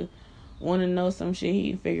nigga want to know some shit,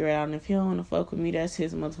 he can figure it out. And if he don't want to fuck with me, that's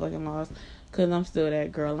his motherfucking loss. Because I'm still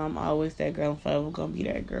that girl. I'm always that girl. I'm forever going to be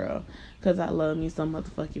that girl. Because I love me some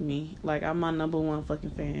motherfucking me. Like, I'm my number one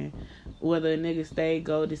fucking fan. Whether a nigga stay,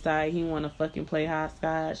 go, decide he want to fucking play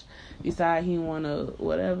hopscotch, decide he want to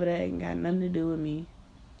whatever, that ain't got nothing to do with me.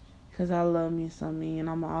 Because I love me some me. And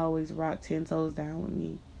I'm always rock 10 toes down with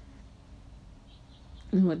me.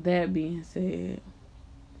 And with that being said,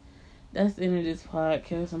 that's the end of this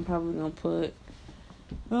podcast. I'm probably going to put,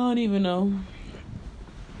 I don't even know.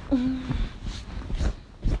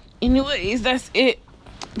 Anyways, that's it.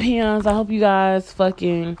 Peons, I hope you guys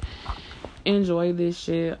fucking enjoy this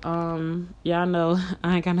shit. Y'all know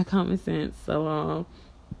I ain't got no common sense. So,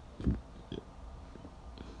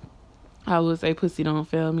 I would say pussy don't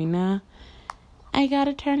fail me now. I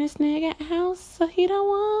gotta turn this nigga out so he don't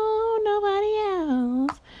want nobody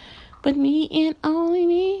else but me and only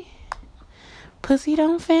me. Pussy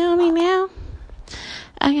don't fail me now.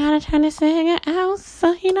 I gotta turn this nigga out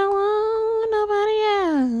so he don't want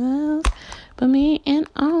nobody else but me and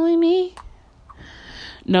only me.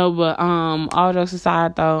 No, but all jokes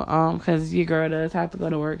aside though, cause your girl does have to go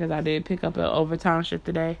to work, cause I did pick up an overtime shift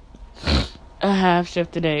today. A half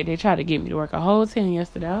shift today. They tried to get me to work a whole 10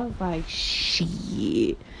 yesterday. I was like,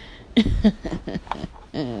 shit.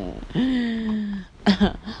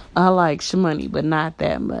 I like shmoney, but not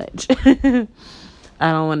that much.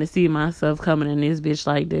 I don't want to see myself coming in this bitch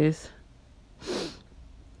like this.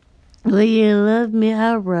 Will you love me,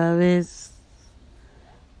 I promise.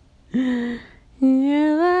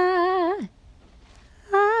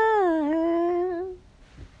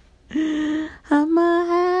 I'ma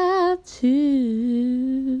have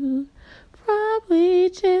to probably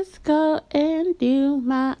just go and do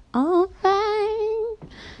my own thing.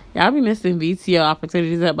 Y'all be missing VTO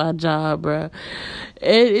opportunities at my job, bro.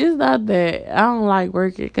 It is not that I don't like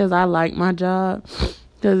working because I like my job,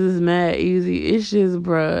 because it's mad easy. It's just,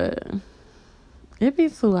 bruh, it be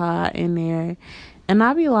too hot in there. And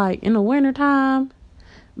I be like, in the wintertime,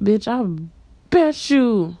 bitch, I bet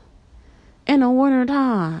you in the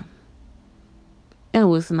wintertime, it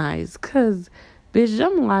was nice. Because, bitch,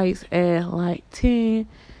 them lights at like 10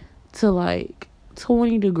 to like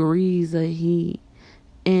 20 degrees of heat.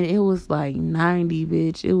 And it was like 90,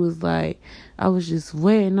 bitch. It was like, I was just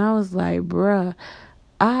wet. And I was like, bruh,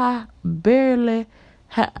 I barely,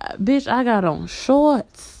 bitch, I got on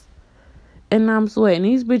shorts. And I'm sweating.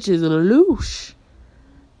 These bitches loose.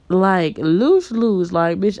 Like, loose.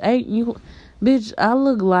 Like, bitch, ain't you, bitch, I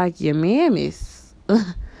look like your mammies.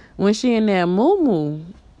 When she in that moo-moo.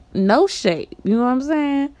 No shape. You know what I'm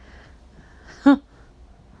saying?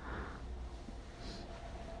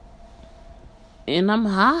 And I'm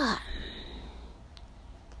hot.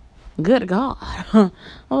 Good God. I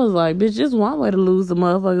was like, bitch, just one way to lose the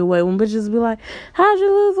motherfucking weight. When bitches be like, how'd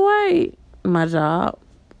you lose weight? My job.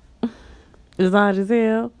 It's hot as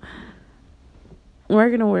hell.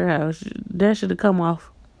 Work in a warehouse. That should have come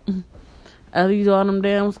off. At least all them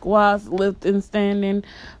damn squats, lifting, standing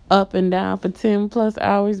up and down for 10 plus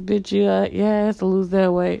hours, bitch. You has to lose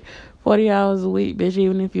that weight. 40 hours a week, bitch,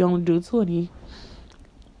 even if you only do 20.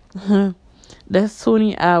 That's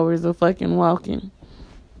 20 hours of fucking walking.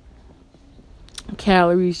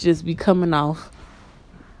 Calories just be coming off.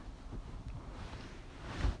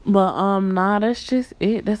 But, nah, that's just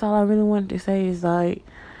it. That's all I really wanted to say is, like,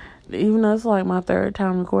 even though it's, like, my third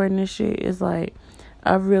time recording this shit, it's, like,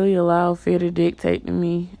 I really allow fear to dictate to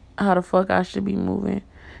me how the fuck I should be moving.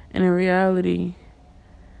 And in reality,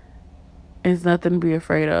 it's nothing to be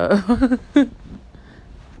afraid of.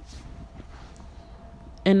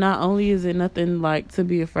 And not only is it nothing, like, to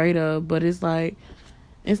be afraid of, but it's, like,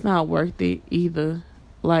 it's not worth it either.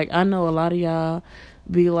 Like, I know a lot of y'all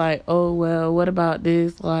be like, oh, well, what about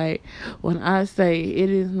this? Like, when I say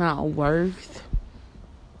it is not worth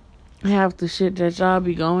half the shit that y'all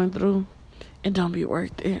be going through, it don't be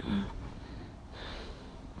worth it.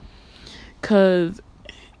 Because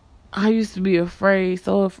I used to be afraid,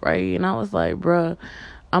 so afraid. And I was like, bruh,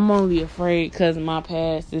 I'm only afraid because my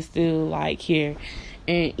past is still, like, here.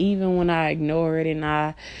 And even when I ignore it and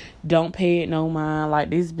I don't pay it no mind, like,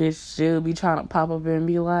 this bitch still be trying to pop up and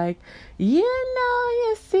be like, you know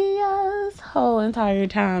you see us whole entire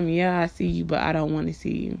time. Yeah, I see you, but I don't want to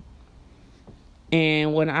see you.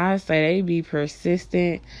 And when I say they be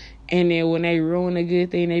persistent, and then when they ruin a good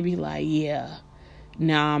thing, they be like, yeah,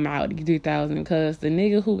 nah, I'm out to get 3,000. Because the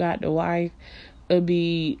nigga who got the wife would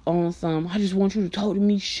be on some, I just want you to talk to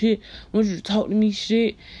me shit. I want you to talk to me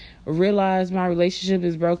shit. Realize my relationship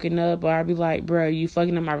is broken up, or I'll be like, bro, you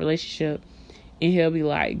fucking up my relationship. And he'll be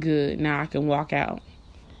like, good, now I can walk out.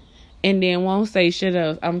 and then won't say shit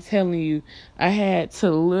else. I'm telling you, I had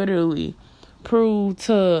to literally prove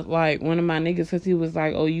to like one of my niggas, because he was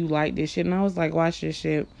like, oh, you like this shit, and I was like, watch this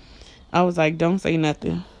shit. I was like, don't say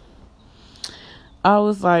nothing. I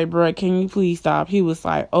was like, bruh, can you please stop? He was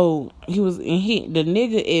like, oh, the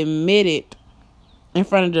nigga admitted in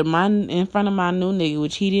front of my new nigga,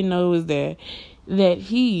 which he didn't know was there, that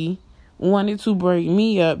he wanted to break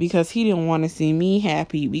me up because he didn't want to see me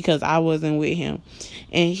happy because I wasn't with him.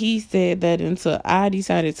 And he said that until I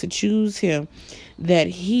decided to choose him, that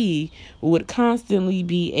he would constantly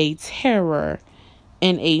be a terror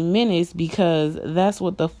and a menace because that's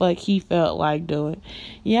what the fuck he felt like doing.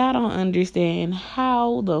 Y'all don't understand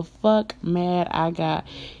how the fuck mad I got.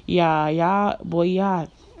 Y'all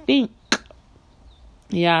think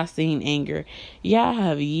y'all seen anger. Y'all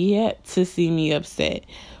have yet to see me upset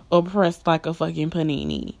or pressed like a fucking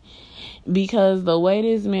panini. Because the way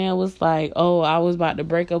this man was like, oh, I was about to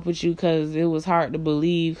break up with you because it was hard to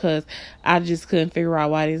believe because I just couldn't figure out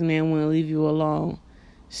why this man wouldn't leave you alone.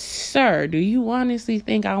 Sir, do you honestly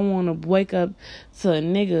think I want to wake up to a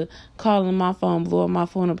nigga calling my phone, blowing my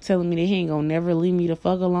phone up, telling me that he ain't gonna never leave me the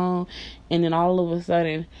fuck alone, and then all of a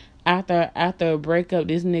sudden, after a breakup,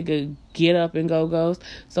 this nigga get up and go ghost?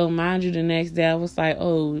 So mind you, the next day I was like,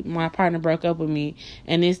 oh, my partner broke up with me,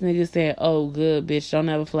 and this nigga said, oh, good, bitch, don't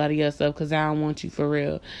ever flatter yourself because I don't want you for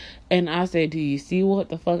real. And I said, do you see what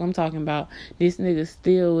the fuck I'm talking about? This nigga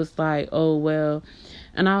still was like, oh, well.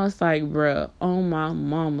 And I was like, bruh, oh my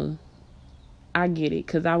mama, I get it,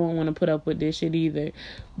 because I won't want to put up with this shit either.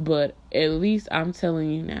 But at least I'm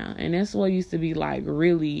telling you now. And that's what used to be like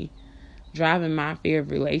really driving my fear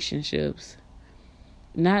of relationships.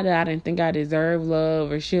 Not that I didn't think I deserved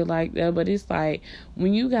love or shit like that, but it's like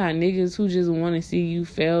when you got niggas who just want to see you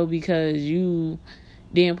fail because you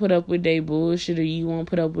didn't put up with their bullshit or you won't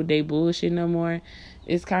put up with their bullshit no more,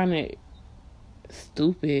 it's kind of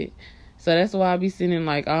stupid. So that's why I be sending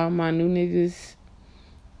like all my new niggas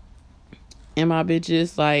and my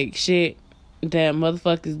bitches like shit that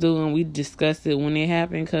motherfuckers do, and we discuss it when it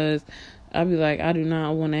happen, because I be like, I do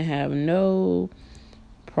not want to have no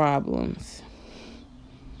problems,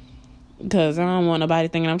 because I don't want nobody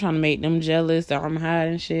thinking I'm trying to make them jealous or I'm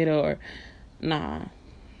hiding shit or nah.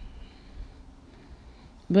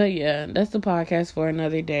 But yeah, that's the podcast for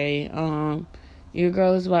another day. Your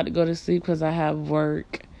girl is about to go to sleep because I have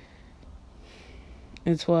work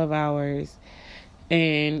in 12 hours.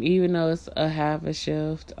 And even though it's a half a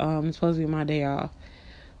shift, it's supposed to be my day off.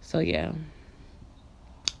 So yeah,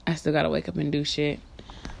 I still gotta wake up and do shit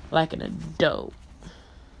like an adult.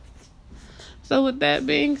 So with that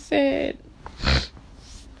being said,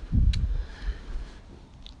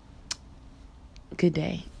 good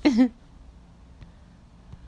day.